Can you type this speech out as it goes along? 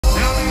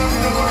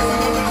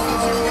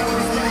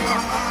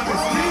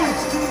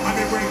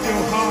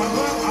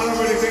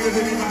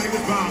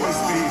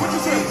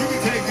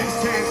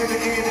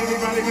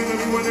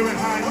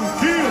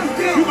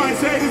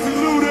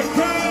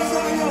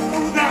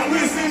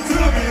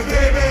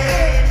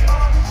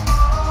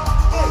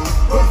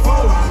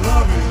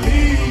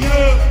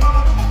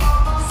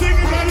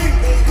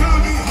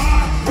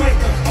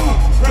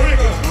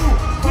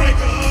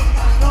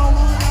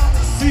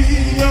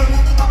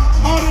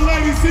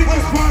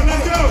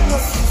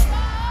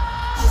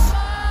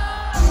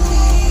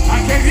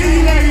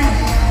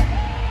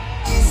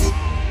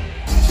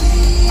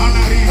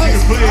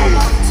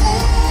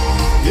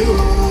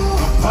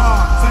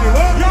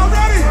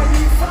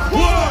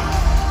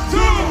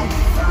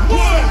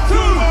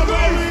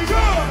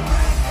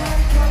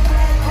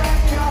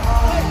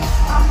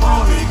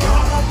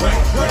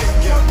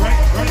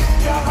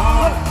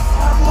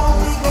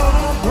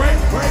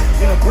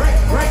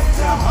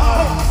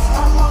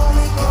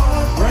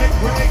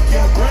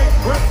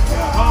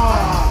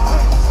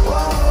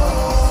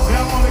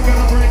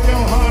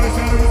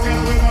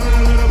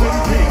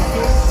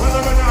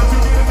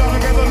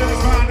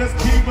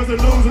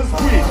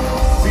quick.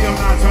 See, I'm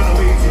not trying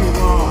to leave too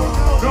long.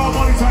 No, I'm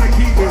only trying to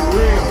keep it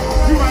real.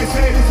 You might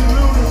say this is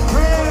Lou.